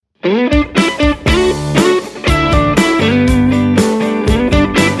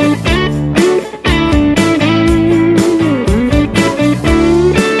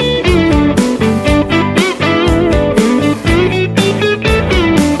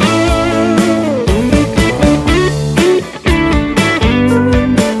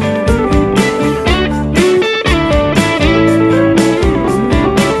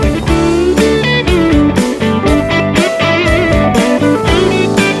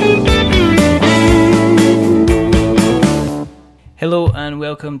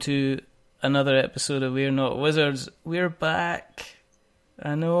welcome to another episode of We're Not Wizards. We're back.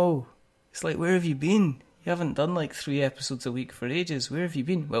 I know. It's like, where have you been? You haven't done like 3 episodes a week for ages. Where have you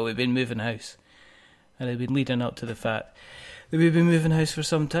been? Well, we've been moving house. And I've been leading up to the fact that we've been moving house for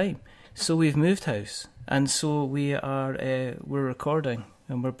some time. So we've moved house. And so we're recording.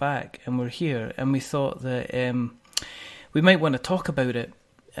 And we're back. And we're here. And we thought that we might want to talk about it.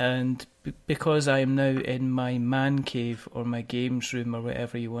 And because I am now in my man cave or my games room or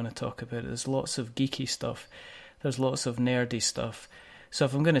whatever you want to talk about, there's lots of geeky stuff. There's lots of nerdy stuff. So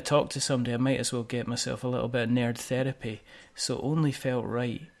if I'm going to talk to somebody, I might as well get myself a little bit of nerd therapy. So it only felt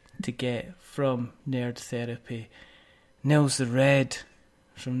right to get from Nerd Therapy Nils the Red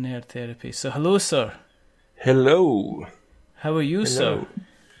from Nerd Therapy. So hello, sir. Hello. How are you, Hello. sir?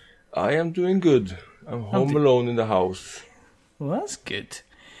 I am doing good. I'm home alone in the house. Well, that's good.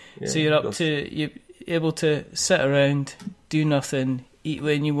 Yeah, so you're able to sit around, do nothing, eat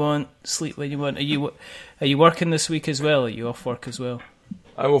when you want, sleep when you want. Are you working this week as well? Are you off work as well?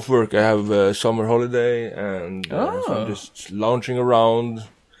 I'm off work. I have a summer holiday and so I'm just lounging around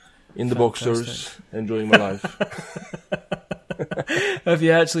in the boxers, enjoying my life. Have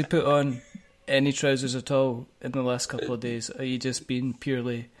you actually put on any trousers at all in the last couple of days? Are you just been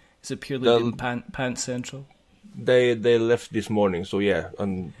purely been pants central? They left this morning, so yeah,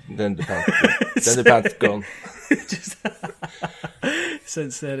 and then the pants gone.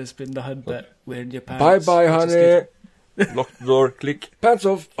 Since then, it's been the hunt bit, wearing your pants. Bye, honey. Lock the door, click, pants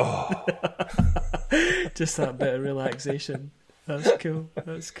off. Oh. Just that bit of relaxation. That's cool.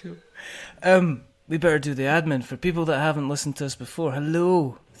 We better do the admin for people that haven't listened to us before.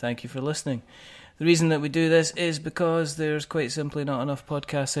 Hello, thank you for listening. The reason that we do this is because there's quite simply not enough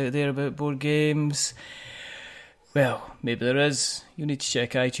podcasts out there about board games. Well, maybe there is. You need to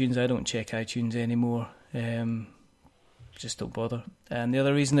check iTunes. I don't check iTunes anymore. Just don't bother. And the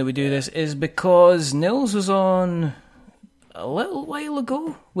other reason that we do this is because Nils was on a little while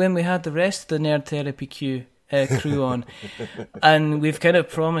ago when we had the rest of the Nerd Therapy crew on. And we've kind of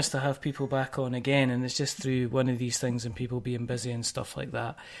promised to have people back on again, and it's just through one of these things and people being busy and stuff like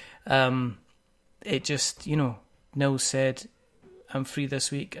that. It just, Nils said, I'm free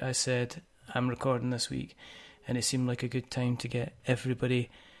this week. I said, I'm recording this week. And it seemed like a good time to get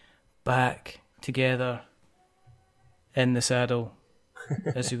everybody back together in the saddle,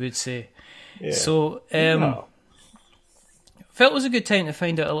 as you would say. Yeah. So, felt it was a good time to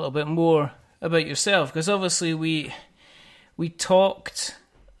find out a little bit more about yourself, because obviously we talked,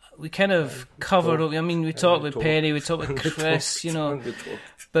 we kind of covered. We talked with Penny, we talked with Chris,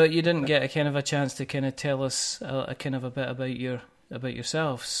 but you didn't get a kind of a chance to kind of tell us a kind of a bit about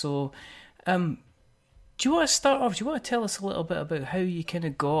yourself. So, do you want to start off? Do you want to tell us a little bit about how you kind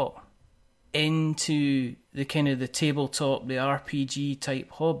of got into the kind of the tabletop, the RPG type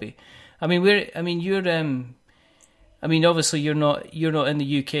hobby? Obviously you're not in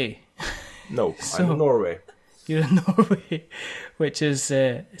the UK. No, So, I'm in Norway. You're in Norway, which is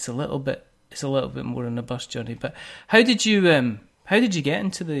it's a little bit more on a bus journey. But how did you get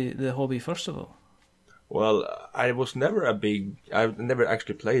into the hobby first of all? Well, I've never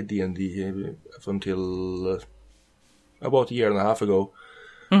actually played D&D until about a year and a half ago.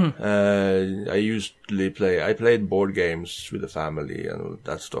 Mm-hmm. I played board games with the family and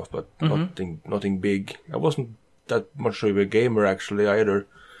that stuff, but nothing big. I wasn't that much of a gamer actually either.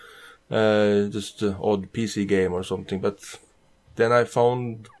 Just an odd PC game or something. But then I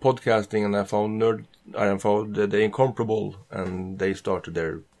found podcasting and I found the Incomparable, and they started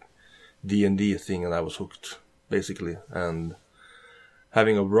their D&D thing, and I was hooked basically. And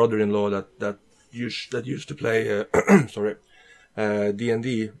having a brother-in-law that used to play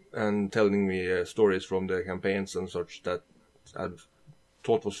D&D and telling me stories from the campaigns and such that I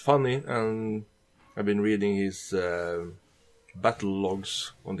thought was funny, and I've been reading his battle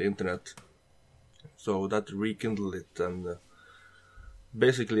logs on the internet, so that rekindled it. And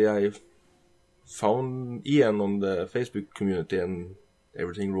basically I found Ian on the Facebook community, and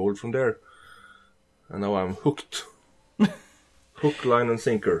everything rolled from there, and now I'm hooked. Hook, line and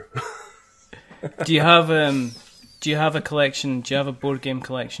sinker. Do you have a collection? Do you have a board game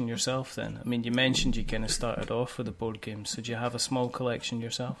collection yourself then? I mean, you mentioned you kind of started off with the board games, so do you have a small collection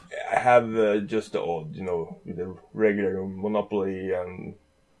yourself? I have just the odd, with the regular Monopoly and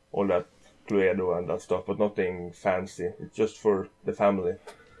all that, Cluedo and that stuff, but nothing fancy. It's just for the family.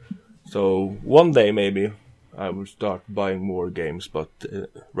 So one day maybe I will start buying more games, but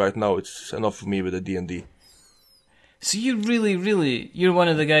right now it's enough for me with the D&D. So you really, you're one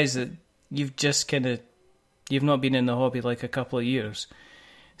of the guys that you've not been in the hobby like a couple of years.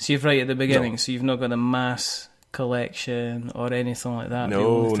 So you've right at the beginning, so you've not got a mass collection or anything like that?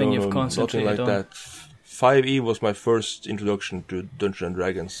 No, you've concentrated nothing like that. 5e was my first introduction to Dungeons and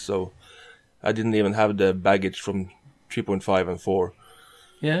Dragons, so I didn't even have the baggage from 3.5 and 4.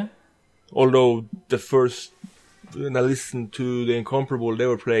 Yeah? Although when I listened to the Incomparable, they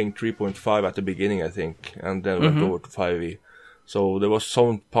were playing 3.5 at the beginning, I think, and then went over to 5e. So there was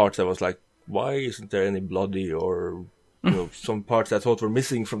some parts that was like, why isn't there any bloody, or some parts I thought were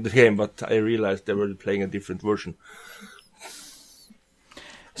missing from the game, but I realized they were playing a different version.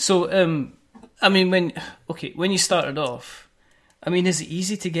 So, I mean, when you started off, I mean, is it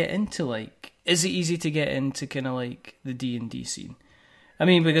easy to get into kind of like the D&D scene? I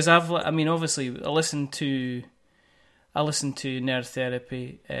mean, because obviously I listened to Nerd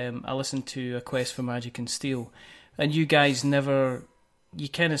Therapy, I listened to A Quest for Magic and Steel, and you guys you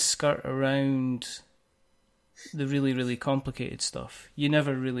kind of skirt around the really, really complicated stuff. You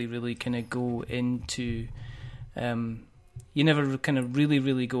never really, really kind of go into, you never kind of really,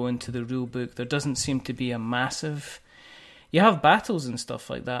 really go into the rule book. There doesn't seem to be a massive, you have battles and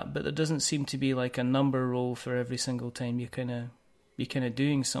stuff like that, but there doesn't seem to be like a number roll for every single time you're kind of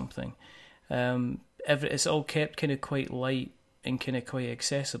doing something. It's all kept kind of quite light and kind of quite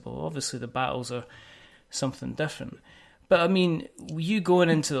accessible. Obviously the battles are something different. But I mean, you going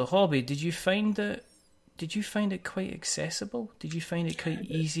into the hobby, did you find it quite accessible? Did you find it quite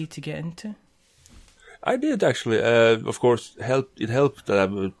easy to get into? I did, actually. Of course, it helped that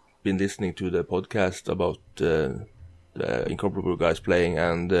I've been listening to the podcast about the Incomparable guys playing,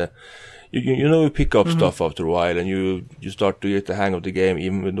 and you pick up stuff after a while, and you start to get the hang of the game,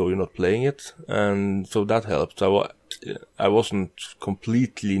 even though you're not playing it, and so that helped. I wasn't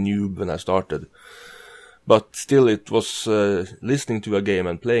completely noob when I started, but still, it was listening to a game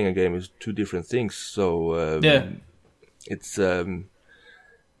and playing a game is two different things. So it's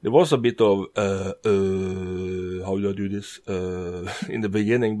there was a bit of how do I do this in the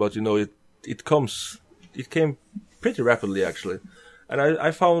beginning, but it came pretty rapidly, actually. And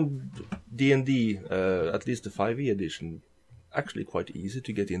I found D&D, at least the 5e edition, actually quite easy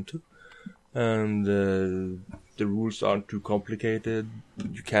to get into, and the rules aren't too complicated.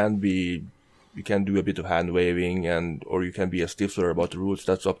 You can do a bit of hand waving, or you can be a stiffler about the rules.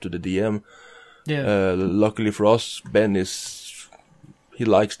 That's up to the DM. Yeah. Luckily for us, Ben he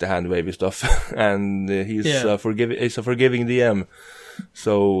likes the hand wavy stuff, and he's a forgiving DM.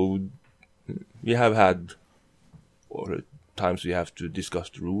 So we have had times we have to discuss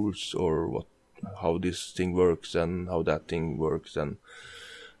the rules, or how this thing works and how that thing works,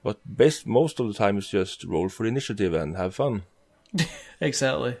 but most of the time it's just roll for initiative and have fun.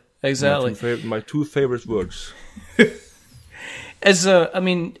 Exactly. My two favorite words.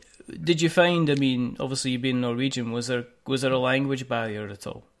 Did you find? Obviously you being Norwegian, was there a language barrier at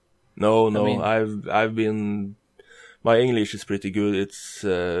all? No. I've been. My English is pretty good. It's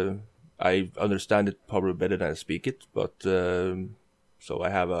I understand it probably better than I speak it, but so I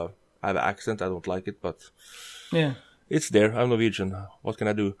have an accent. I don't like it, but yeah, it's there. I'm Norwegian. What can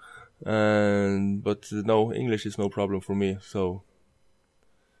I do? But no, English is no problem for me. So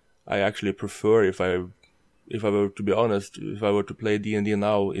I actually prefer, if I were to be honest, if I were to play D&D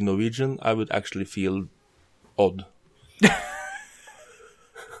now in Norwegian, I would actually feel odd.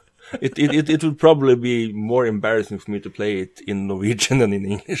 It would probably be more embarrassing for me to play it in Norwegian than in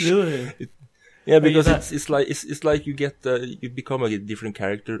English. Really? Because it's like you become a different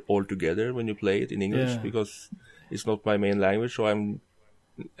character altogether when you play it in English, because it's not my main language. So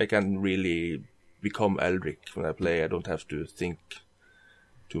I can really become Eldrick when I play. I don't have to think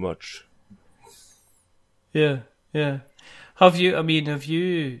too much. Yeah. Have you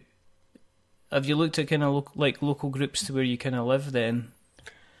looked at kind of local groups to where you kind of live then?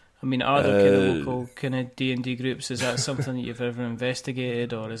 Are there kind of local kind of D&D groups? Is that something that you've ever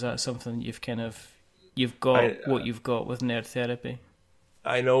investigated, or is that something that you've got what you've got with Nerd Therapy?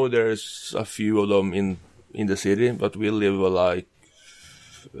 I know there's a few of them in the city, but we live like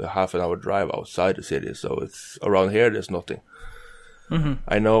a half an hour drive outside the city, so it's around here. There's nothing. Mm-hmm.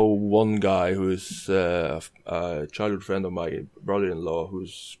 I know one guy who's a childhood friend of my brother-in-law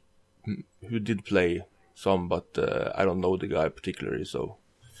who did play some, but I don't know the guy particularly, so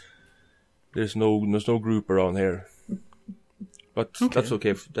there's no group around here. But that's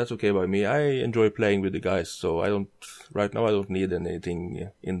okay. That's okay by me. I enjoy playing with the guys, so right now I don't need anything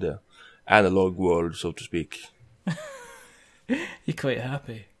in the analog world, so to speak. You're quite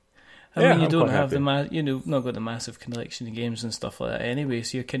happy. You don't have not got the massive collection of games and stuff like that anyway,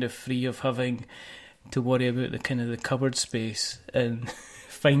 so you're kind of free of having to worry about the kind of the cupboard space and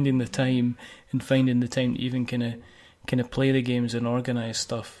finding the time to even kind of play the games and organise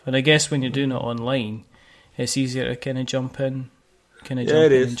stuff. And I guess when you're doing it online, it's easier to kind of jump in, Yeah,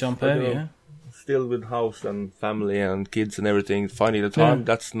 it in is, and jump but, out. Yeah. Still with house and family and kids and everything, finding the time, Yeah.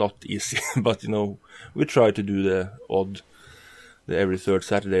 that's not easy. But, we try to do the every third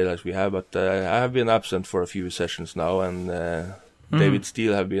Saturday that we have. But I have been absent for a few sessions now, and David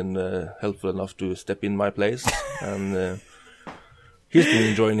Steele have been helpful enough to step in my place. And he's been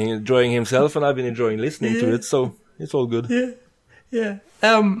enjoying himself, and I've been enjoying listening to it, so it's all good. Yeah. Yeah.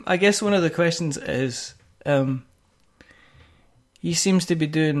 I guess one of the questions is, he seems to be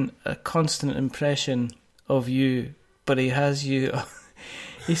doing a constant impression of you, but he has you.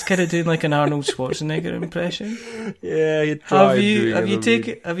 He's kind of doing like an Arnold Schwarzenegger impression. Yeah, he tried.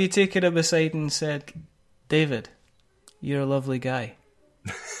 Have you taken him aside and said, "David, you're a lovely guy,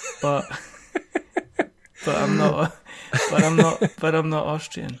 but I'm not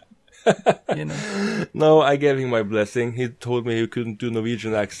Austrian." No, I gave him my blessing. He told me he couldn't do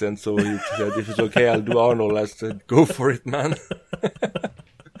Norwegian accent, so he said, if it's okay, I'll do Arnold. I said, go for it, man.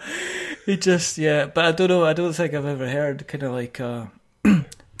 But I don't know, I don't think I've ever heard kind of like a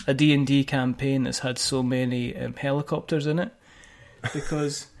D&D campaign that's had so many helicopters in it,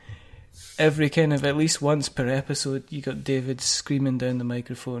 because every kind of, at least once per episode, you got David screaming down the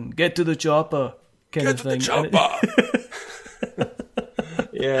microphone, "Get to the chopper," kind of thing. Get to the chopper!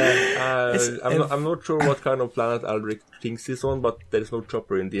 Yeah, I'm not sure what kind of planet Aldrich thinks he's on, but there's no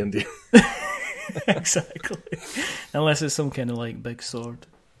chopper in D&D. Exactly. Unless it's some kind of like big sword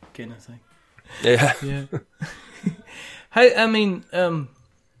kind of thing. Yeah. Yeah. How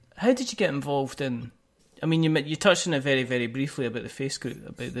did you get involved in? I mean, you touched on it very, very briefly about the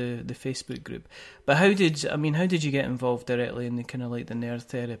the Facebook group. But how did you get involved directly in the kind of like the Nerd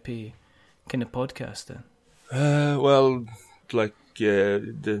Therapy kind of podcast then? Well, like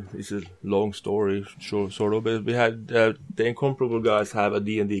it's a long story, sort of. But we had the Incomparable guys have a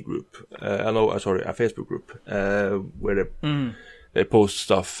D&D group. A Facebook group where they post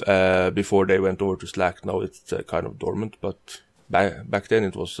stuff before they went over to Slack. Now it's kind of dormant, but back then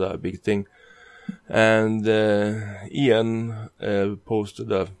it was a big thing. And Ian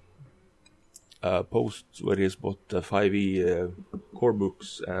posted a post where he's bought the 5e core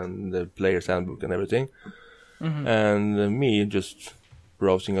books and the player's handbook and everything. Mm-hmm. And me just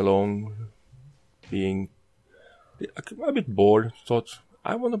browsing along, being a bit bored, thought,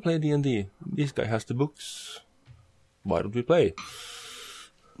 I want to play D&D. This guy has the books. Why don't we play?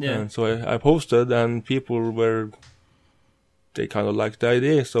 Yeah. And so I posted, and they kind of liked the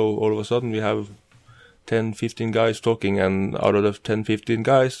idea. So all of a sudden we have 10, 15 guys talking, and out of the 10, 15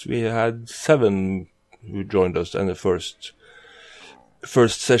 guys, we had 7 who joined us in the first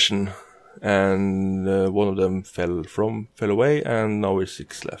session. And one of them fell away, and now we're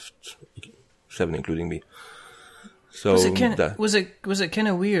 6 left, 7 including me. So was it kind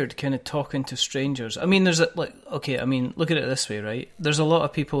of weird, kind of talking to strangers? I mean, look at it this way, right? There's a lot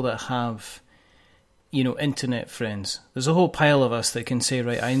of people that have, internet friends. There's a whole pile of us that can say,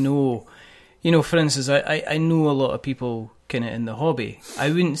 right, I know, for instance, I know a lot of people kind of in the hobby. I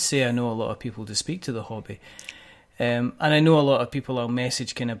wouldn't say I know a lot of people to speak to the hobby. And I know a lot of people I'll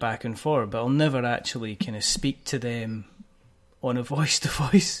message kind of back and forth, but I'll never actually kind of speak to them on a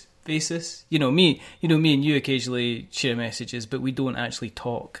voice-to-voice basis. Me and you occasionally share messages, but we don't actually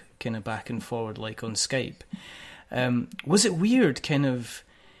talk kind of back and forward like on Skype. Was it weird kind of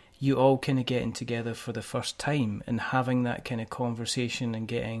you all kind of getting together for the first time and having that kind of conversation and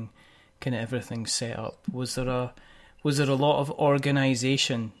getting kind of everything set up? Was there a lot of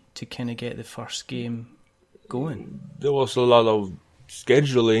organisation to kind of get the first game going? There was a lot of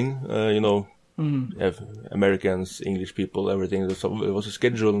scheduling, Americans, English people, everything. So it was a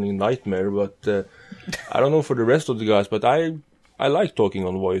scheduling nightmare, but I don't know for the rest of the guys, but I like talking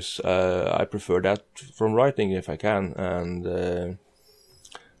on voice. I prefer that from writing if I can, and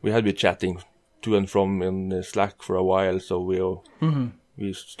we had been chatting to and from in Slack for a while, so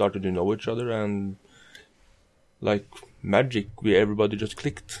we started to know each other, and like magic, everybody just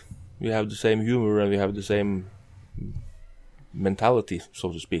clicked. We have the same humor and we have the same mentality,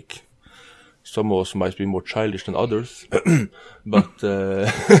 so to speak. Some of us might be more childish than others, but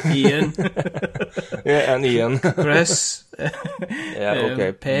Ian, yeah, and Ian, Chris, yeah,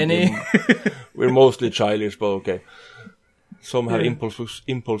 okay, Penny. We're mostly childish, but okay. Some have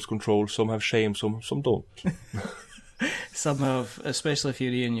impulse control, some have shame, some don't. Some have, especially if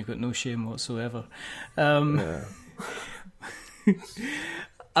you're Ian, you've got no shame whatsoever. Yeah.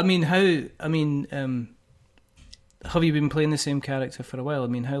 Have you been playing the same character for a while? I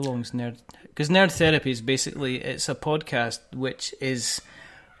mean, how long's Nerd? Because Nerd Therapy is basically, it's a podcast which is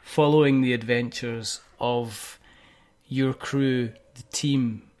following the adventures of your crew, the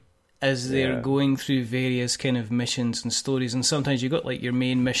team, as they're going through various kind of missions and stories, and sometimes you've got like your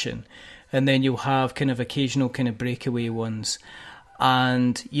main mission, and then you'll have kind of occasional kind of breakaway ones,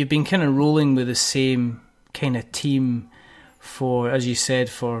 and you've been kind of rolling with the same kind of team for, as you said,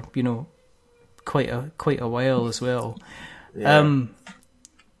 for, you know, quite a while as well. Yeah.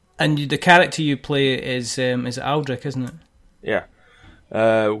 And the character you play is Aldrich, isn't it? Yeah.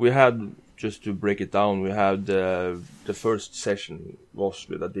 We had, just to break it down, we had the first session was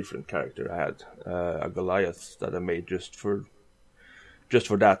with a different character. I had a Goliath that I made just for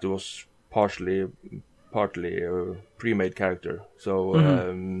that. It was partly a pre-made character. So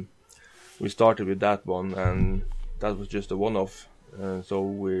we started with that one, and that was just a one-off.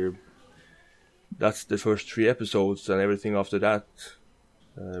 So that's the first 3 episodes, and everything after that,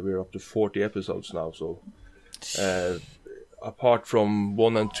 we're up to 40 episodes now. So apart from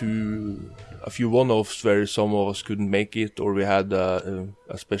 1 and 2, a few one-offs where some of us couldn't make it, or we had a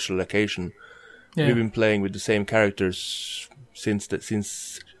special occasion, we've been playing with the same characters since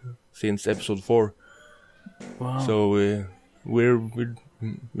episode 4. Wow. So we're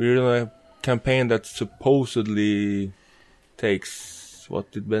in a campaign that supposedly takes,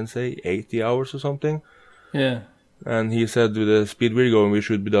 what did Ben say, 80 hours or something? Yeah. And he said with the speed we're going, we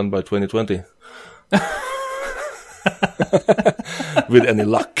should be done by 2020. With any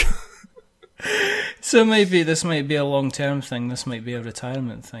luck. So maybe this might be a long-term thing. This might be a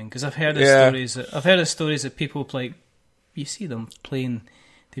retirement thing, because I've heard of stories. I've heard of stories that people like, you see them playing.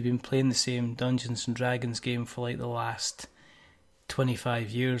 They've been playing the same Dungeons and Dragons game for like the last 25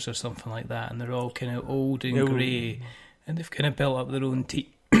 years or something like that, and they're all kind of old and grey, and they've kind of built up their own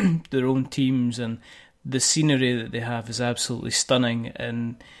their own teams, and the scenery that they have is absolutely stunning,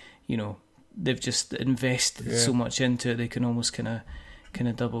 and you know, they've just invested so much into it, they can almost kind of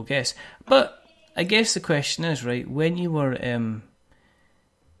double guess. But I guess the question is, right, when you were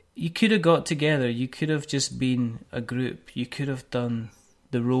you could have got together, you could have just been a group, you could have done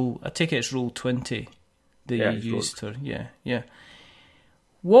the roll, I take it it's Roll20 that you used for,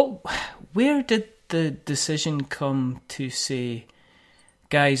 where did the decision come to say,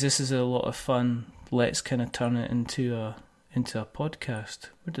 guys, this is a lot of fun, let's kind of turn it into a podcast?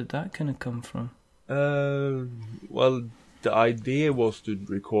 Where did that kind of come from? Well, the idea was to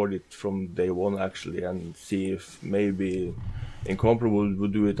record it from day one, actually, and see if maybe Incomparable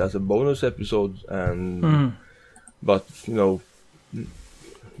would do it as a bonus episode. And but you know,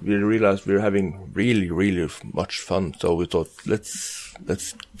 we realized we were having really, really much fun, so we thought let's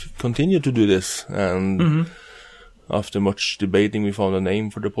continue to do this. And after much debating, we found a name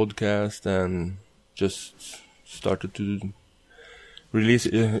for the podcast and just started to release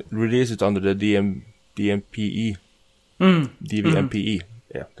it under the DMPE. DVMPE.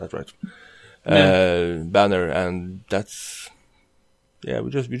 Yeah, that's right. Banner, and that's we're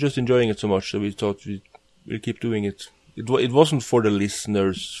just enjoying it so much, so we thought we'll keep doing it. It wasn't for the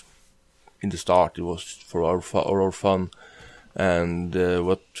listeners in the start. It was for our fun, and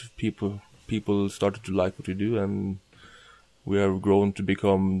what people started to like what we do, and we have grown to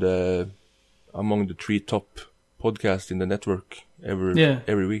become among the 3 top podcasts in the network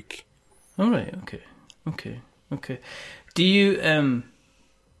every week. All right. Okay. Do you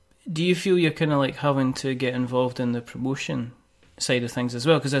feel you're kind of like having to get involved in the promotion side of things as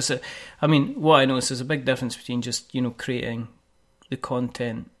well? Because what I notice is a big difference between just, you know, creating the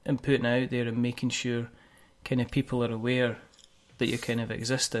content and putting it out there and making sure kind of people are aware that you're kind of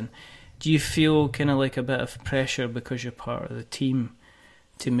existing. Do you feel kind of like a bit of pressure because you're part of the team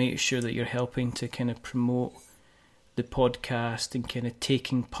to make sure that you're helping to kind of promote the podcast and kind of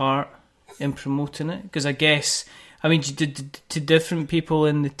taking part in promoting it? Because I guess, do different people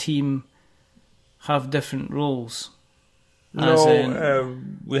in the team have different roles? No,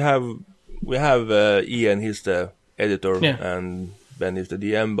 we have Ian, he's the editor, and Ben is the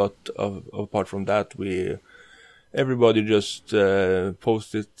DM. But apart from that, everybody just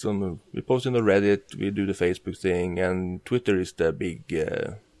posts it we post it on Reddit, we do the Facebook thing, and Twitter is the big.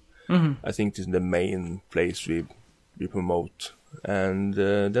 I think this is the main place we promote, and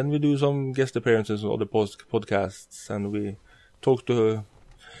then we do some guest appearances on other podcasts, and we talk to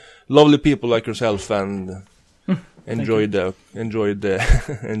lovely people like yourself, and enjoy the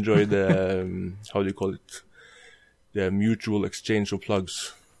how do you call it, the mutual exchange of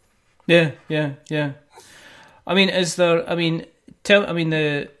plugs. Yeah. As I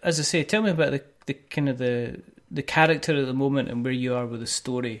say, tell me about the kind of the character at the moment and where you are with the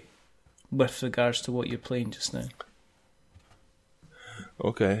story with regards to what you're playing just now.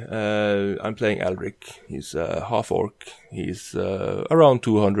 Okay, I'm playing Aldrich. He's a half orc. He's around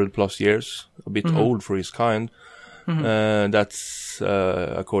 200 plus years, a bit old for his kind, That's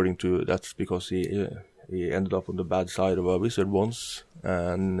that's because he ended up on the bad side of a wizard once,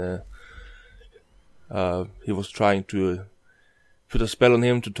 and he was trying to put a spell on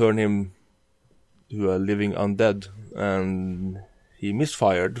him to turn him to a living undead, and he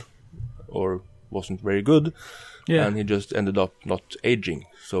misfired or wasn't very good, and he just ended up not aging.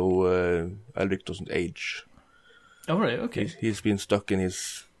 So Elric doesn't age. Oh, right, okay. He's been stuck in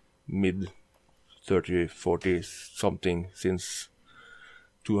his mid 30, 40 something since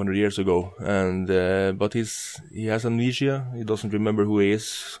 200 years ago, and but he has amnesia. He doesn't remember who he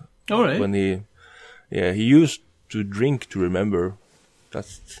is. All right. When he used to drink to remember.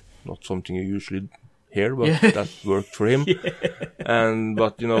 That's not something you usually hear, but that worked for him.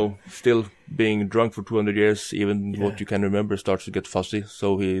 But still being drunk for 200 years, even what you can remember starts to get fuzzy.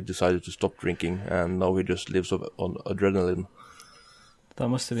 So he decided to stop drinking, and now he just lives on adrenaline. That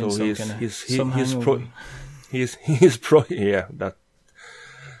must have been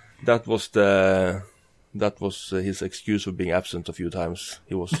that was his excuse for being absent a few times.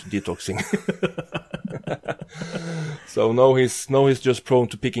 He was detoxing. So now he's just prone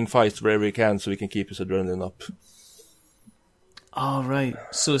to picking fights wherever he can, so he can keep his adrenaline up. Oh, right.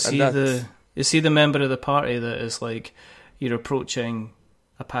 So is he the member of the party that is like, you're approaching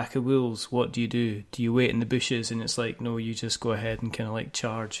a pack of wolves, what do? Do you wait in the bushes? And it's like, no, you just go ahead and kind of like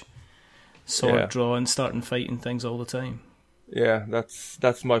charge, sword draw, and start fighting things all the time. Yeah,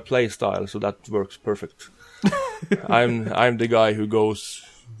 that's my play style, so that works perfect. I'm the guy who goes.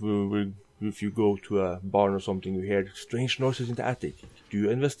 If you go to a barn or something, you hear strange noises in the attic. Do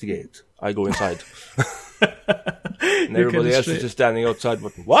you investigate? I go inside. And everybody else is just standing outside.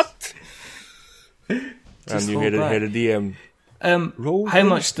 But what? And you hear the DM. How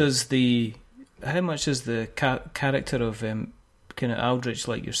much is the character of kind of Aldrich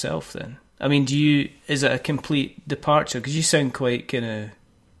like yourself then? I mean, is it a complete departure? Because you sound quite kind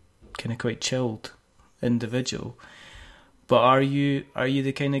of quite chilled individual. But are you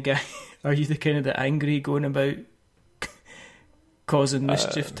the kind of guy? Are you the kind of the angry, going about causing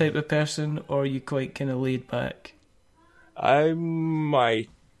mischief type of person, or are you quite kind of laid back? I may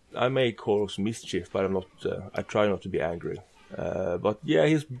cause mischief, but I'm not. I try not to be angry. But yeah,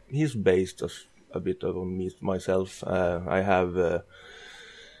 he's based a bit on myself. I'm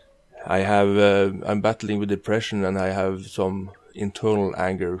battling with depression, and I have some internal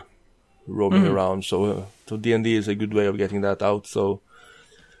anger roaming around. So D&D is a good way of getting that out. So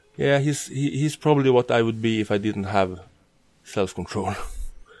yeah, he's probably what I would be if I didn't have self-control.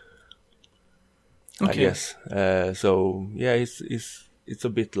 Okay. I guess. So yeah, it's a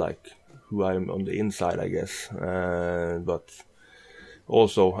bit like who I'm on the inside, I guess. But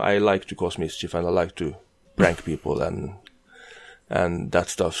also I like to cause mischief, and I like to prank people and that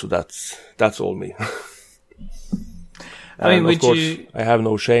stuff. So that's all me. I mean, of course, I have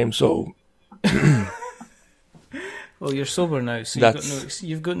no shame. So. Well, you're sober now, so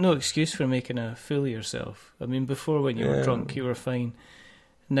you've got no excuse for making a fool of yourself. I mean, before when you were drunk, you were fine.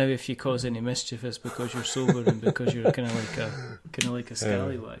 Now, if you cause any mischief, it's because you're sober and because you're kind of like a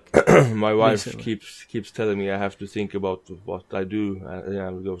scallywag. My wife keeps telling me I have to think about what I do, and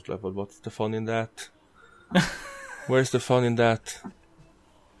I goes like, "But what's the fun in that? Where's the fun in that?"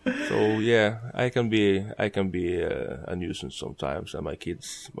 So yeah, I can be a nuisance sometimes, and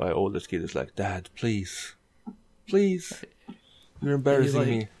my oldest kid is like, "Dad, please, you're embarrassing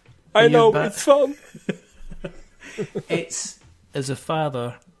me." I know, it's fun. It's, as a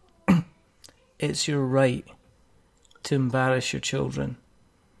father, it's your right to embarrass your children.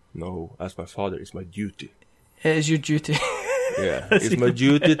 No, as my father, it's my duty. It is your duty. Yeah, it's my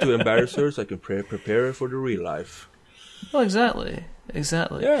duty to embarrass her so I can prepare her for the real life. Well, exactly.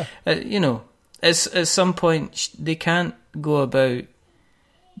 Yeah. At some point, they can't go about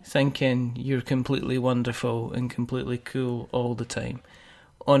thinking you're completely wonderful and completely cool all the time.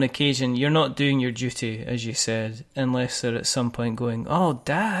 On occasion, you're not doing your duty, as you said, unless they're at some point going, "Oh,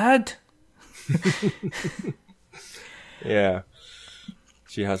 Dad!" Yeah.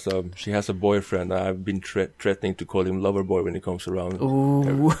 She has a boyfriend. I've been threatening to call him Loverboy when he comes around.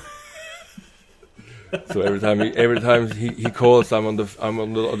 Ooh. So every time he calls, I'm on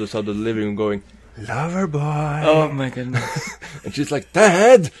the other side of the living room going, "Loverboy." Oh my goodness. And she's like,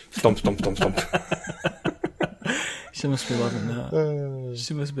 "Dad!" Stomp, stomp, stomp, stomp. She must be loving that.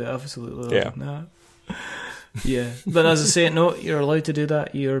 She must be absolutely loving that. Yeah. But as I say, no, you're allowed to do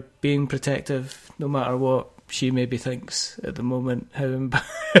that. You're being protective, no matter what she maybe thinks at the moment, how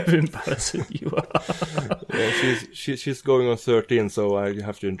embarrassing you are. Yeah, she's going on 13, so I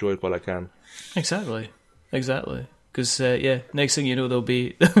have to enjoy it while I can. Exactly. Because, next thing you know, there'll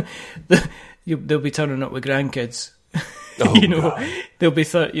be they'll be turning up with grandkids. Oh, you know, God. they'll be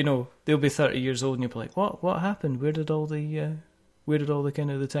 30 years old, and you'll be like, what happened? Where did all the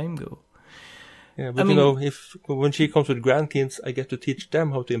kind of the time go? Yeah, but if when she comes with grandkids, I get to teach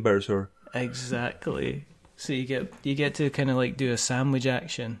them how to embarrass her. Exactly. So you get to kind of like do a sandwich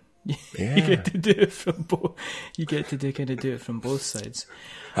action. Yeah. You get to do it from both. You get to do it from both sides.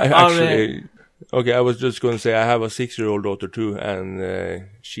 I was just going to say I have a 6-year-old daughter too, and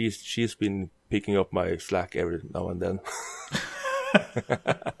she's been picking up my slack every now and then.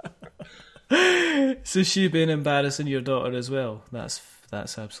 So she's been embarrassing your daughter as well. That's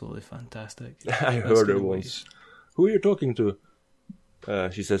absolutely fantastic. I heard her once. Who are you talking to?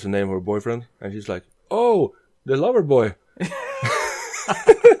 She says the name of her boyfriend, and she's like, "Oh, the lover boy."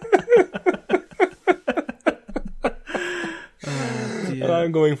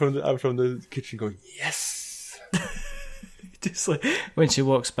 I'm from the kitchen going, yes. Just like when she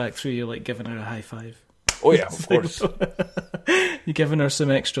walks back through, you're like giving her a high five. Oh yeah, of course. You're giving her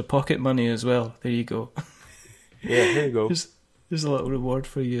some extra pocket money as well. There you go. Yeah, here you go. There's a little reward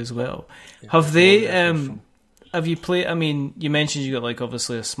for you as well. Yeah, have they? Have you played? I mean, you mentioned you got like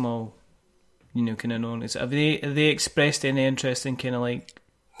obviously a small, kind of knowledge. Have they expressed any interest in kind of like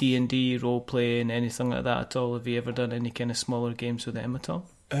D&D, role playing, anything like that at all? Have you ever done any kind of smaller games with them at all?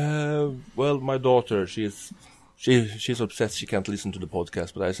 Well, my daughter, she's upset she can't listen to the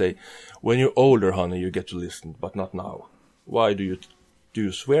podcast, but I say, when you're older, honey, you get to listen, but not now. Why do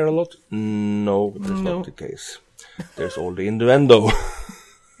you swear a lot? No, that's not the case. There's all the innuendo.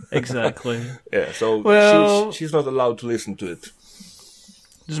 Exactly. Yeah, so she's not allowed to listen to it.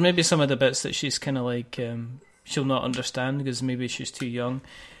 There's maybe some of the bits that she's kind of like she'll not understand because maybe she's too young.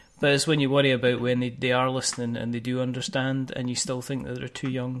 But it's when you worry about when they are listening and they do understand, and you still think that they're too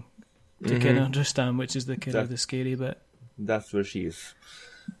young to kind of understand, which is the kind of the scary bit. That's where she is.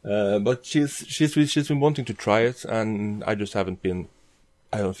 But she's been wanting to try it, and I just haven't been.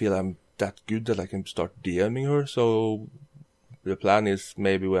 I don't feel I'm that good that I can start DMing her. So the plan is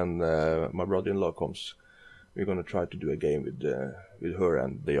maybe when my brother-in-law comes, we're gonna try to do a game with her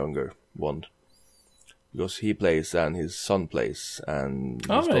and the younger one. Because he plays and his son plays, and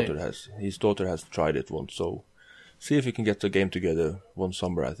his daughter has tried it once. So see if we can get the game together one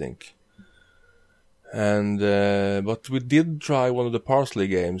summer, I think. And but we did try one of the Parsley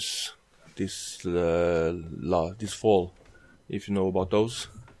games this fall, if you know about those.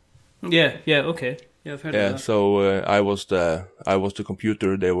 Yeah, okay. Yeah, I've heard of that. So I was the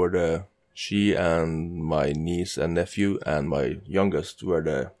computer. They were she and my niece and nephew and my youngest were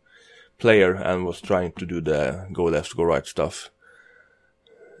the player and was trying to do the go left, go right stuff.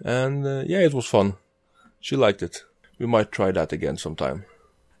 And it was fun. She liked it. We might try that again sometime.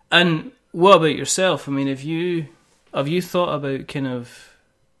 And what about yourself? I mean, have you thought about kind of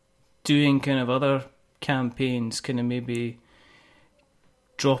doing kind of other campaigns, kind of maybe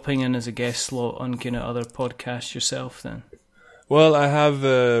dropping in as a guest slot on kind of other podcasts yourself then? Well, I have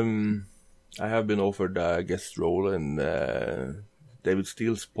been offered a guest role in David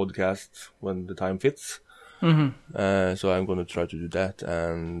Steele's podcast when the time fits. Mm-hmm. So I'm going to try to do that,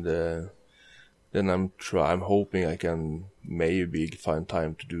 and then I'm hoping I can maybe find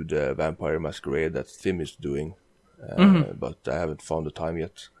time to do the Vampire Masquerade that Tim is doing, but I haven't found the time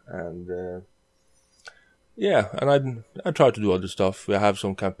yet. And and I try to do other stuff. We have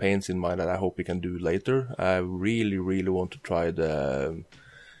some campaigns in mind that I hope we can do later. I really, really want to try the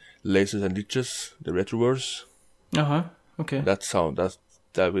Lasers and Liches, the Retroverse. Okay. That's what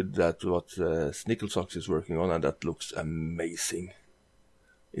Snicklesocks is working on, and that looks amazing.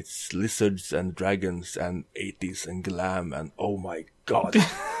 It's lizards and dragons and 80s and glam, and oh my god.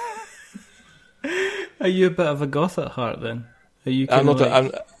 Are you a bit of a goth at heart then? Are you?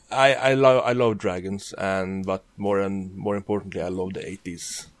 I love dragons, but more importantly, I love the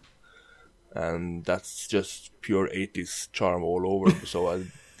 80s, and that's just pure 80s charm all over. So it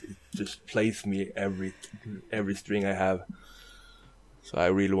just plays me every string I have. So I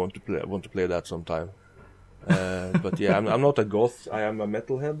really want to play that sometime. But yeah, I'm not a goth. I am a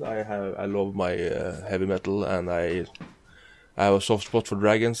metalhead. I love my heavy metal, and I have a soft spot for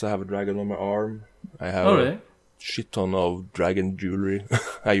dragons. I have a dragon on my arm. I have a shit ton of dragon jewelry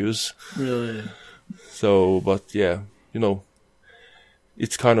I use. Really? So, but yeah,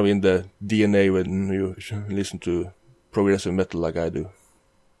 it's kind of in the DNA when you listen to progressive metal like I do.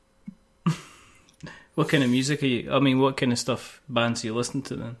 What kind of music are you? I mean, what kind of bands are you listening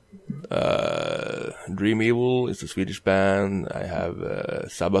to then? Dream Evil is a Swedish band. I have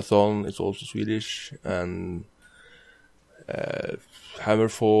Sabaton, it's also Swedish, and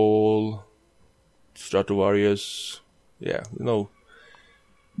Hammerfall, Stratovarius. Yeah,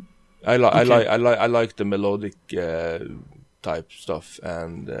 I like the melodic type stuff,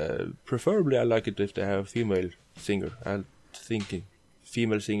 and preferably I like it if they have a female singer. I'm thinking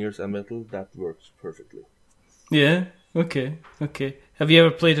female singers and metal, that works perfectly. Yeah. Okay. Have you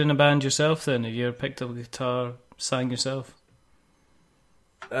ever played in a band yourself? Then have you ever picked up a guitar, sang yourself?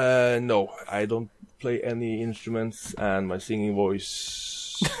 No, I don't play any instruments, and my singing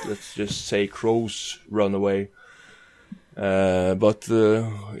voice, let's just say, crows run away. But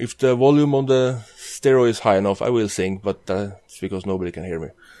if the volume on the stereo is high enough, I will sing, but it's because nobody can hear me.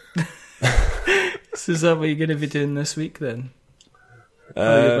 So is that what you're going to be doing this week then?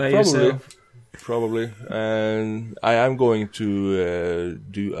 Probably. And I am going to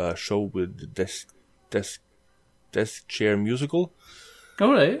do a show with Desk Chair Musical.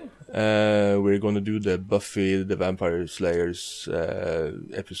 All right. We're going to do the Buffy the Vampire Slayers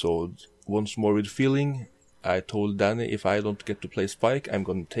episode Once More with Feeling. I told Danny if I don't get to play Spike, I'm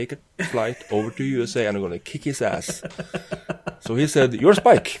going to take a flight over to USA and I'm going to kick his ass. So he said, "You're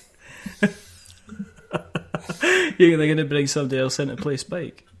Spike." They're going to bring somebody else in to play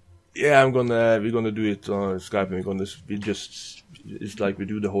Spike? Yeah, we're gonna do it on Skype, and it's like we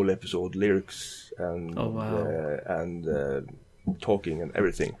do the whole episode, lyrics and talking and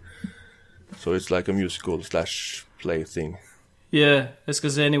everything. So it's like a musical / play thing. Yeah, it's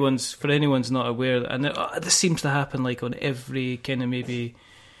because for anyone's not aware, and this seems to happen like on every kind of maybe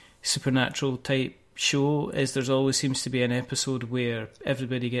supernatural type show, is there's always seems to be an episode where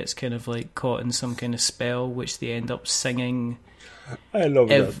everybody gets kind of like caught in some kind of spell, which they end up singing. I love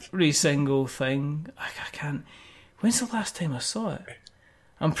every single thing. I can't. When's the last time I saw it?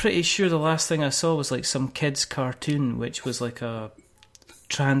 I'm pretty sure the last thing I saw was like some kids' cartoon, which was like a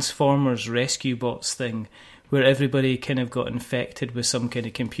Transformers Rescue Bots thing, where everybody kind of got infected with some kind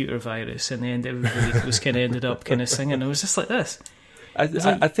of computer virus, and then everybody was kind of ended up kind of singing. It was just like this. I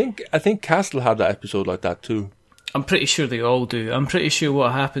think Castle had that episode like that too. I'm pretty sure they all do. I'm pretty sure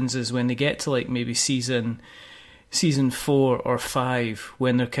what happens is when they get to like maybe season 4 or 5,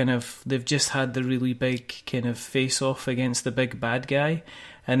 when they've just had the really big kind of face off against the big bad guy,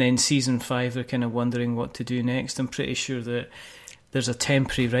 and then season 5 they're kind of wondering what to do next. I'm pretty sure that there's a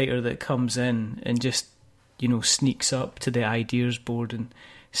temporary writer that comes in and just, sneaks up to the ideas board and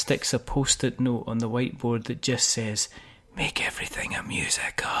sticks a post-it note on the whiteboard that just says, "Make everything a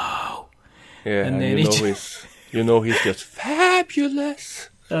musical." Yeah, and then he's just fabulous.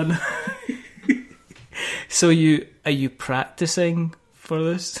 And so are you practicing for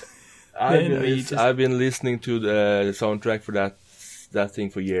this? I've been listening to the soundtrack for that thing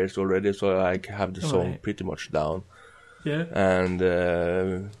for years already, so I have the song pretty much down. Yeah.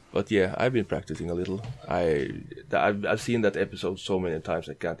 And but yeah, I've been practicing a little. I've seen that episode so many times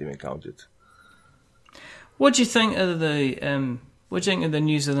I can't even count it. What do you think of the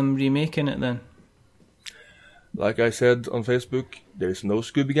news of them remaking it then? Like I said on Facebook, there's no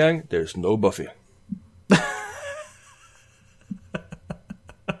Scooby Gang, there's no Buffy.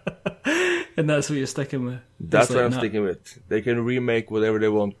 And that's what you're sticking with? That's what I'm sticking with. They can remake whatever they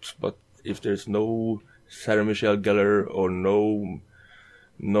want, but if there's no Sarah Michelle Gellar or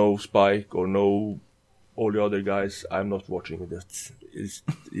no Spike or no all the other guys, I'm not watching it.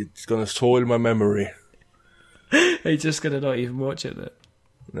 It's gonna soil my memory. Are you just gonna not even watch it then?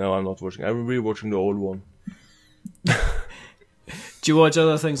 No, I'm not watching. I'm rewatching the old one. Do you watch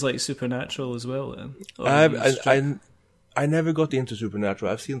other things like Supernatural as well then? I never got into Supernatural.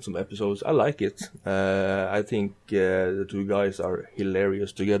 I've seen some episodes. I like it. I think the two guys are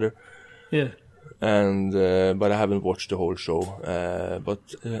hilarious together. Yeah. And but I haven't watched the whole show. But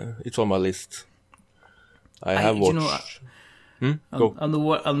it's on my list. I have watched. I'm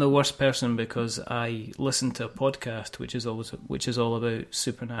the worst person because I listen to a podcast which is all about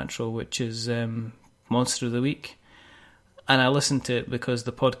Supernatural, which is Monster of the Week, and I listen to it because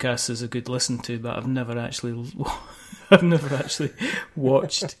the podcast is a good listen to, but I've never actually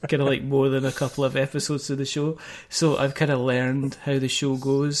watched kind of like more than a couple of episodes of the show, so I've kind of learned how the show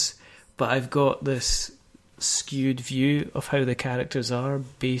goes, but I've got this skewed view of how the characters are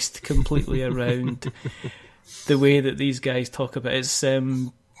based completely around the way that these guys talk about it. It's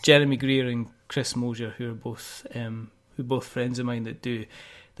Jeremy Greer and Chris Mosier, who are both friends of mine that do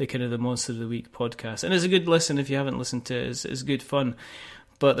the kind of the Monster of the Week podcast, and it's a good listen if you haven't listened to it. It's good fun,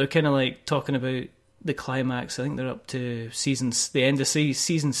 but they're kind of like talking about the climax. I think they're up to the end of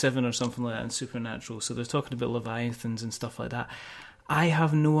season 7 or something like that in Supernatural, so they're talking about Leviathans and stuff like that. I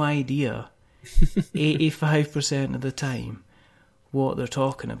have no idea 85% of the time what they're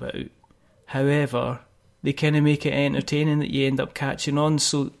talking about. However, they kind of make it entertaining that you end up catching on.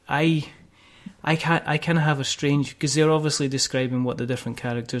 So I I kind of have a strange, because they're obviously describing what the different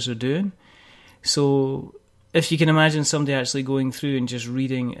characters are doing. So if you can imagine somebody actually going through and just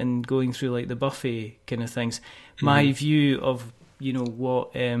reading and going through like the Buffy kind of things, my view of, you know,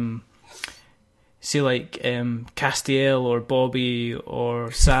 what say like Castiel or Bobby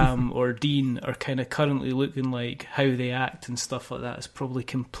or Sam or Dean are kind of currently looking like, how they act and stuff like that is probably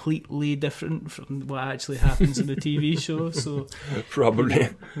completely different from what actually happens in the TV show. So probably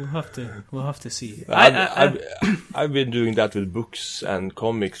we'll have to see. I've been doing that with books and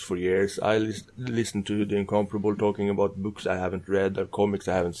comics for years. I listen to The Incomparable talking about books I haven't read or comics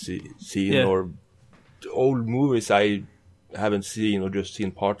I haven't seen or old movies I haven't seen or just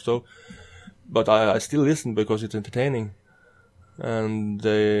seen parts of. But I still listen because it's entertaining, and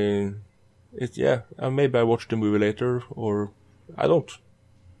maybe I watch the movie later, or I don't.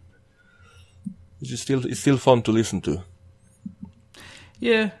 It's still fun to listen to.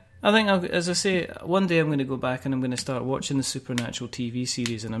 Yeah, I think as I say, one day I'm going to go back and I'm going to start watching the Supernatural TV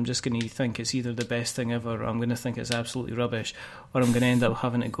series, and I'm just going to think it's either the best thing ever, or I'm going to think it's absolutely rubbish, or I'm going to end up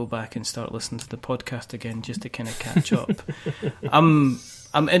having to go back and start listening to the podcast again just to kind of catch up.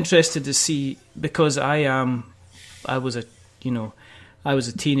 I'm interested to see, because I was a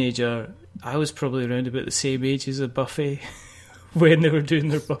teenager. I was probably around about the same age as Buffy when they were doing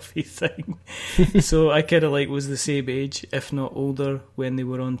their Buffy thing. So I kind of like was the same age, if not older, when they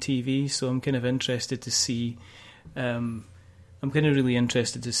were on TV. So I'm kind of interested to see. I'm kind of really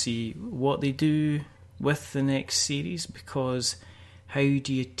interested to see what they do with the next series, because how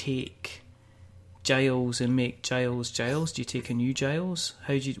do you take Giles and make Giles? Do you take a new Giles?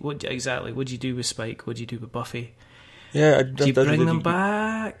 What do you do with Spike? What do you do with Buffy? Yeah, do you bring them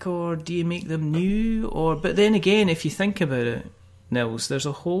back, or do you make them new? But then again, if you think about it, Nils, there's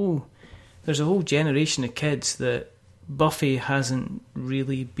a whole generation of kids that Buffy hasn't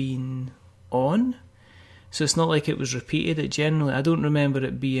really been on. So it's not like it was repeated. I don't remember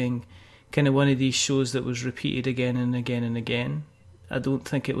it being kind of one of these shows that was repeated again and again and again. I don't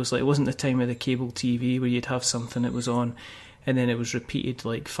think it wasn't the time of the cable TV where you'd have something that was on and then it was repeated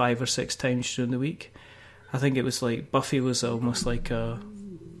like 5 or 6 times during the week. I think it was like Buffy was almost like an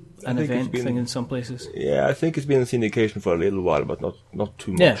event thing in some places. Yeah, I think it's been in syndication for a little while, but not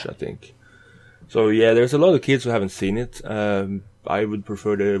too much, I think. So yeah, there's a lot of kids who haven't seen it. I would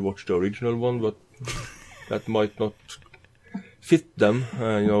prefer they watch the original one, but that might not fit them,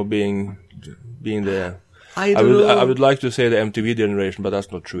 being the... I would like to say the MTV generation, but that's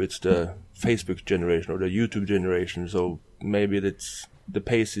not true. It's the Facebook generation or the YouTube generation. So maybe the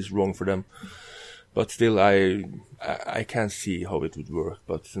pace is wrong for them. But still, I can't see how it would work.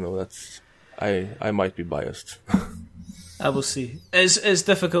 But I might be biased. I will see. It's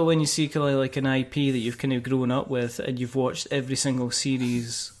difficult when you see kind of like an IP that you've kind of grown up with and you've watched every single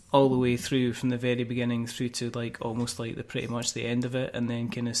series all the way through from the very beginning through to like almost like pretty much the end of it, and then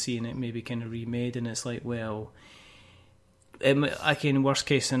kind of seeing it maybe kind of remade, and it's like, well, worst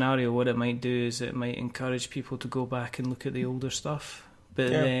case scenario, what it might do is it might encourage people to go back and look at the older stuff, but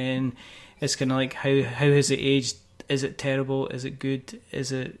then it's kind of like how has it aged? Is it terrible? Is it good?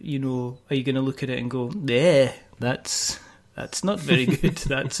 Is it, are you going to look at it and go, yeah, that's not very good.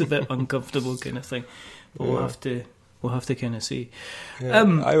 That's a bit uncomfortable kind of thing. But we'll have to kind of see.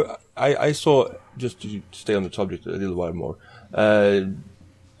 Yeah, I saw, just to stay on the subject a little while more,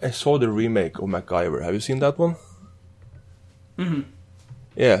 I saw the remake of MacGyver. Have you seen that one? Mm-hmm.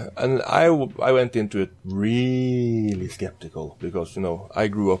 Yeah, and I went into it really skeptical because, I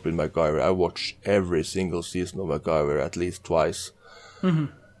grew up in MacGyver. I watched every single season of MacGyver at least twice.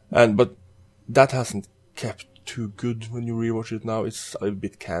 Mm-hmm. But that hasn't kept too good when you rewatch it now. It's a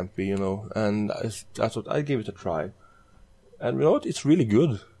bit campy, and I thought I'd give it a try. And you know what? It's really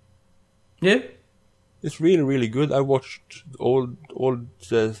good. Yeah. It's really, really good. I watched all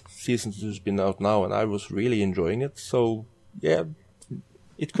the seasons that's been out now, and I was really enjoying it. So, yeah,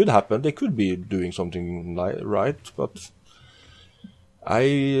 it could happen. They could be doing something right, but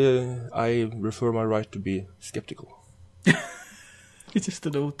I refer my right to be skeptical. You're just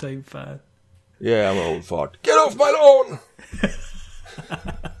an old-time fan. Yeah, I'm an old fart. Get off my lawn!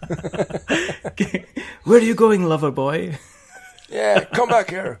 Where are you going, lover boy? Yeah, come back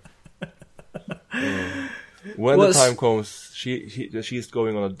here. When the time comes, she's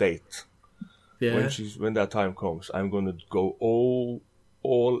going on a date. Yeah. When that time comes, I'm going to go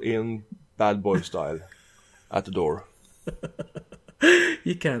all in bad boy style at the door.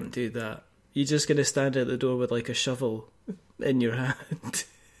 You can't do that. You're just going to stand at the door with like a shovel in your hand.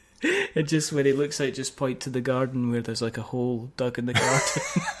 And just when he looks out, just point to the garden where there's like a hole dug in the garden.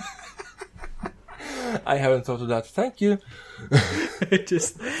 I haven't thought of that. Thank you.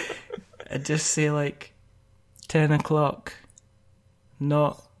 and just say like 10 o'clock,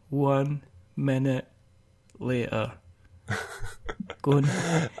 not 1 minute later. Go on.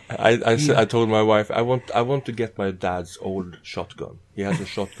 I told my wife I want to get my dad's old shotgun. He has a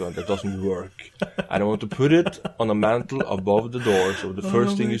shotgun that doesn't work, and I want to put it on a mantle above the door. So the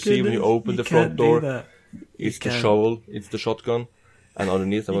first thing you see when you open the front door, it's the shovel, it's the shotgun, and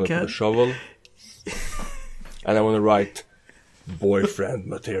underneath I want to put a shovel, and I want to write boyfriend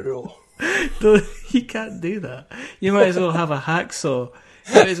material. No, you can't do that. You might as well have a hacksaw.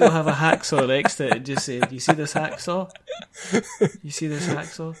 You might as well have a hacksaw next to it and just say, "Do you see this hacksaw? You see this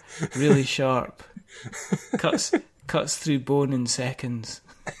hacksaw? Really sharp. Cuts through bone in seconds."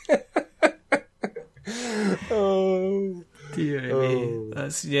 Oh dear me.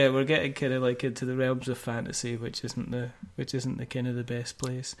 That's we're getting kind of like into the realms of fantasy, which isn't the kind of the best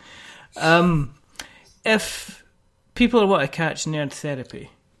place. If people want to catch Nerd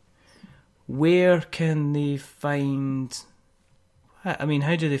Therapy, where can they find? I mean,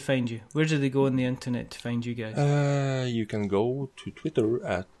 how do they find you? Where do they go on the internet to find you guys? You can go to Twitter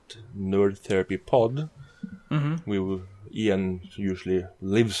at Nerd Therapy Pod. Mm-hmm. Ian usually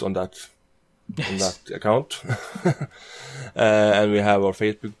lives on that account, and we have our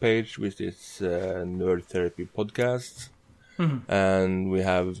Facebook page, which is Nerd Therapy Podcast. Mm-hmm. And we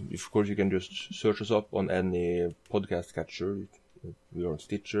have, of course, you can just search us up on any podcast catcher. We're on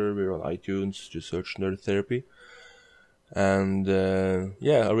Stitcher, we're on iTunes. Just search Nerd Therapy. And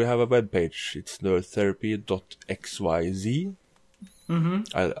we have a webpage. It's nerdtherapy.xyz. Mm-hmm.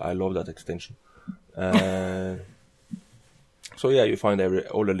 I love that extension. So you find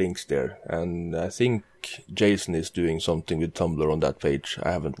all the links there. And I think Jason is doing something with Tumblr on that page.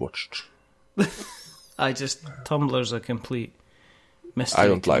 I haven't watched. Tumblr's a complete mystery. I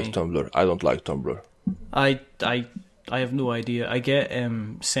don't like Tumblr. I have no idea. I get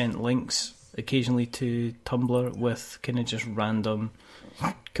sent links occasionally to Tumblr with kind of just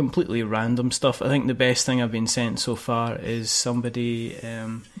completely random stuff. I think the best thing I've been sent so far is somebody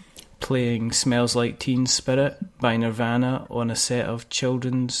playing Smells Like Teen Spirit by Nirvana on a set of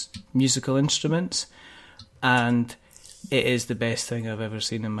children's musical instruments, and it is the best thing I've ever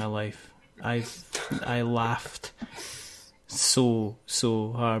seen in my life. I laughed so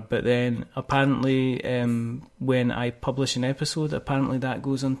hard, but then apparently when I publish an episode, apparently that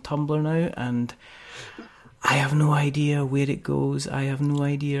goes on Tumblr now, and I have no idea where it goes. I have no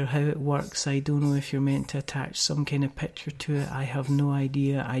idea how it works. I don't know if you're meant to attach some kind of picture to it. I have no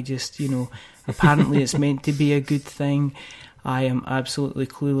idea. I just, apparently it's meant to be a good thing. I am absolutely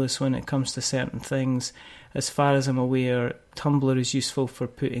clueless when it comes to certain things. As far as I'm aware, Tumblr is useful for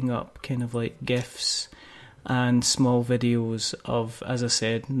putting up kind of like GIFs and small videos of, as I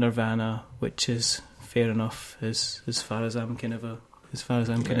said, Nirvana, which is fair enough as far as I'm kind of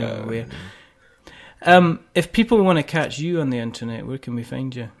aware. If people want to catch you on the internet, where can we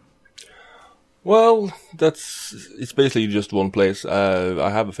find you? Well, it's basically just one place. I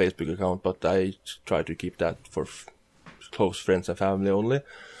have a Facebook account, but I try to keep that for close friends and family only.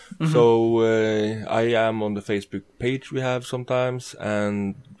 Mm-hmm. So I am on the Facebook page we have sometimes,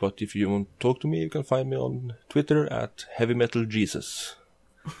 but if you want to talk to me, you can find me on Twitter at Heavy Metal Jesus.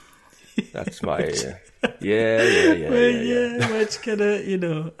 That's my which kind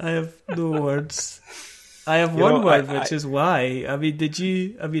of I have no words. I have one word, which is why. I mean,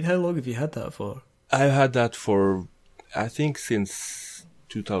 how long have you had that for? I've had that for, I think, since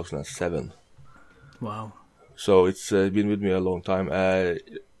 2007. Wow. So it's been with me a long time.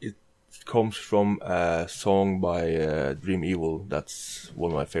 It comes from a song by Dream Evil. That's one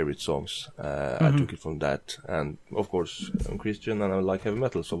of my favorite songs. I took it from that. And, of course, I'm Christian and I like heavy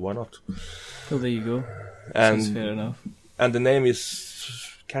metal, so why not? Well, there you go. And, sounds fair enough. And the name is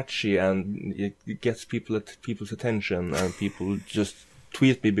catchy and it gets people's attention, and people just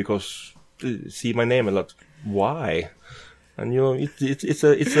tweet me because they see my name a lot. Why? And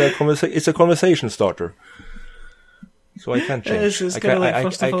it's a conversation starter. So I can't change. I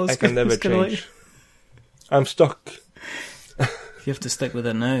can never change. I'm stuck. You have to stick with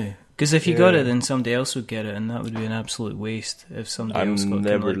it now. Because if you got it, then somebody else would get it, and that would be an absolute waste if somebody else got kind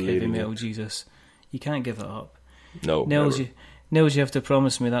of like Heavy Metal Jesus. You can't give it up. No. Nils, you have to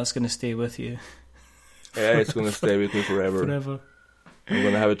promise me that's going to stay with you. Yeah, it's going to stay with me forever. Forever. I'm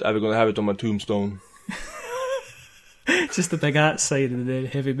going to have it on my tombstone. Just the big at sign, and then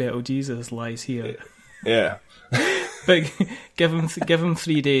Heavy Metal Jesus lies here. Yeah. But give him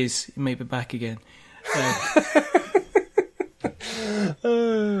 3 days, he might be back again.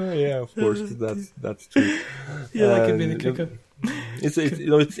 Yeah, of course, that's true. Yeah, that could be the kicker.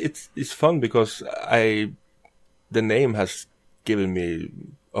 It's fun because the name has given me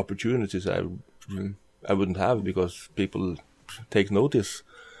opportunities I wouldn't have because people take notice.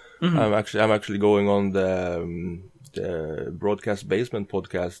 Mm-hmm. I'm actually going on the Broadcast Basement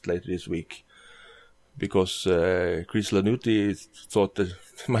podcast later this week because Chris Lanuti thought that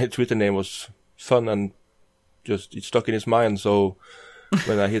my Twitter name was fun and just it stuck in his mind. So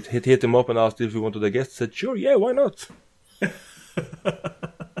when I hit him up and asked if he wanted a guest, he said, "Sure, yeah, why not?"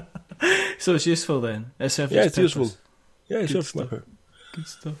 So it's useful then. It's useful. Yeah, it's useful. Good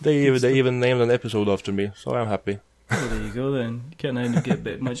stuff. They even named an episode after me, so I'm happy. Well, there you go then. You can't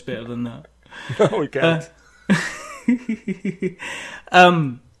get much better than that. No, we can't.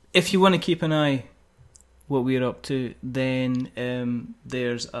 If you want to keep an eye what we're up to, then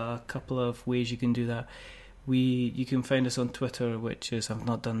there's a couple of ways you can do that. You can find us on Twitter, which is, I've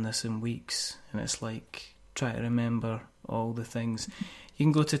not done this in weeks, and it's like try to remember all the things. You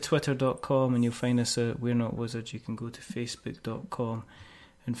can go to twitter.com and you'll find us at We're Not Wizards. You can go to facebook.com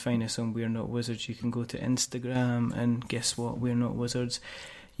and find us on We're Not Wizards. You can go to Instagram and guess what? We're Not Wizards.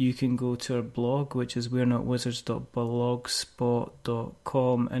 You can go to our blog, which is we're not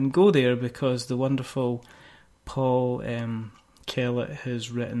wizards.blogspot.com, and go there because the wonderful Paul Kellett has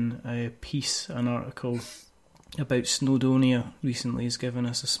written a piece, an article about Snowdonia recently. He's given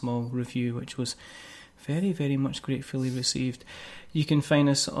us a small review, which was very, very much gratefully received. You can find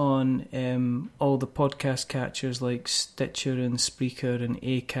us on all the podcast catchers like Stitcher and Spreaker and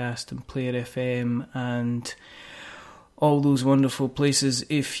Acast and Player FM and all those wonderful places.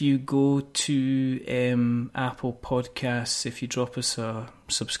 If you go to Apple Podcasts, if you drop us a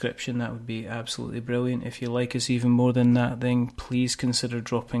subscription, that would be absolutely brilliant. If you like us even more than that, then please consider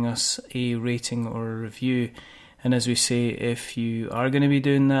dropping us a rating or a review. And as we say, if you are going to be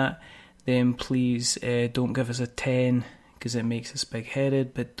doing that, then please don't give us a 10 because it makes us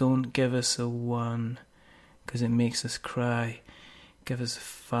big-headed, but don't give us a 1 because it makes us cry. Give us a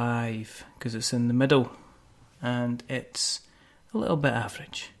 5 because it's in the middle and it's a little bit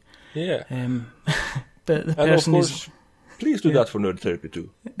average. Yeah. But the and person of course, please do that for Nerd Therapy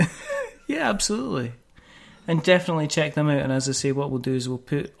too. Yeah, absolutely. And definitely check them out. And as I say, what we'll do is we'll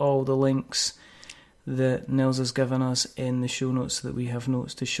put all the links that Nils has given us in the show notes so that we have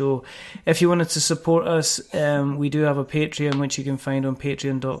notes to show. If you wanted to support us, we do have a Patreon, which you can find on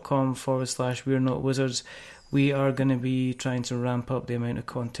patreon.com/We're Not Wizards. We are going to be trying to ramp up the amount of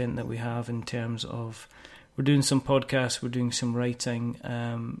content that we have in terms of, we're doing some podcasts, we're doing some writing.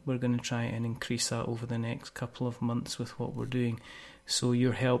 We're going to try and increase that over the next couple of months with what we're doing. So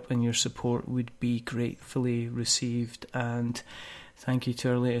your help and your support would be gratefully received. And thank you to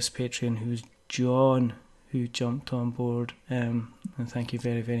our latest Patreon, who's John, who jumped on board, and thank you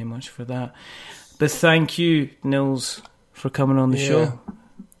very, very much for that. But thank you, Nils, for coming on the show.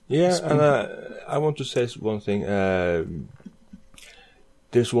 Yeah, and I want to say one thing.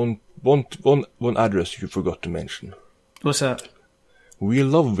 There's one address you forgot to mention. What's that?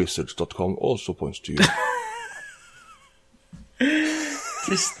 WeLoveWizards.com also points to you.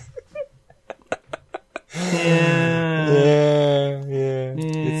 Just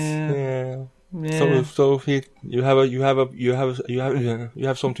So you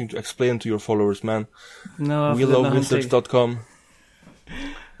have something to explain to your followers, man. No, WeLoveWizards.com.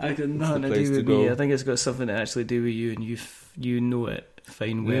 I got nothing to do with me. I think it's got something to actually do with you, and you know it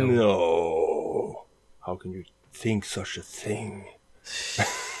fine well. No, how can you think such a thing?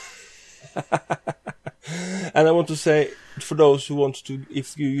 And I want to say, for those who want to,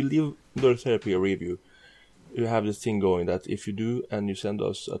 if you leave Nerd Therapy a review, you have this thing going that if you do and you send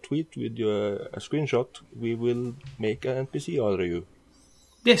us a tweet with a screenshot, we will make an NPC out of you.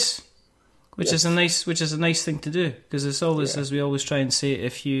 Yes, which is a nice thing to do, because it's always, as we always try and say,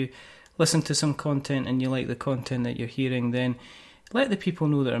 if you listen to some content and you like the content that you're hearing, then let the people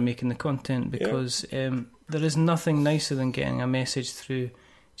know that are making the content, because there is nothing nicer than getting a message through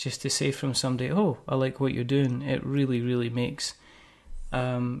just to say from somebody, "Oh, I like what you're doing." It really, really makes.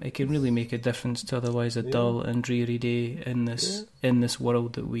 It can really make a difference to otherwise a dull and dreary day in this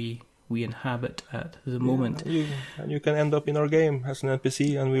world that we inhabit at the moment. And you can end up in our game as an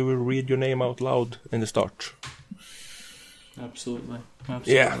NPC, and we will read your name out loud in the start. Absolutely.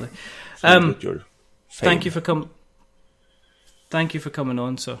 Yeah. Thank you for coming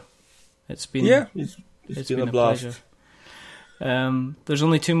on, sir. It's been it's been a blast. Pleasure. There's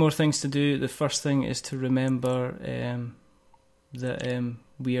only 2 more things to do. The first thing is to remember that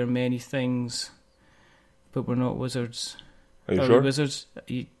we are many things, but we're not wizards. Are you sure? We wizards?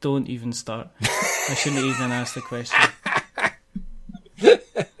 You don't even start. I shouldn't even ask the question.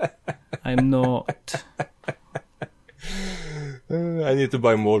 I'm not. I need to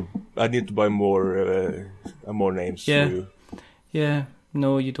buy more. More names. Yeah. For you. Yeah.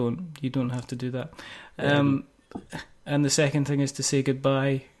 No, you don't. You don't have to do that. And the second thing is to say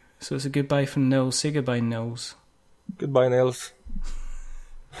goodbye. So it's a goodbye from Nils. Say goodbye, Nils. Goodbye, Nils.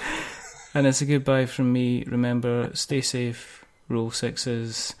 And it's a goodbye from me. Remember, stay safe, roll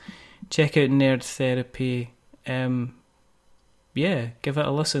sixes, check out Nerd Therapy. Give it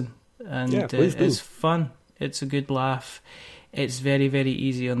a listen. And it's fun. It's a good laugh. It's very, very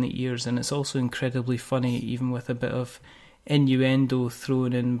easy on the ears, and it's also incredibly funny, even with a bit of innuendo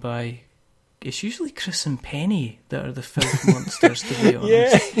thrown in by... It's usually Chris and Penny that are the filth monsters, to be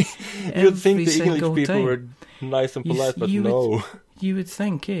honest. Yeah, you'd think the English people were nice and polite, but no. You would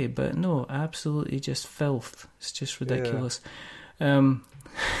think, but no, absolutely just filth. It's just ridiculous. Yeah.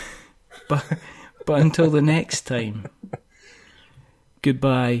 But until the next time,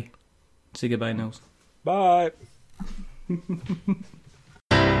 goodbye. Say goodbye, Nils. Bye.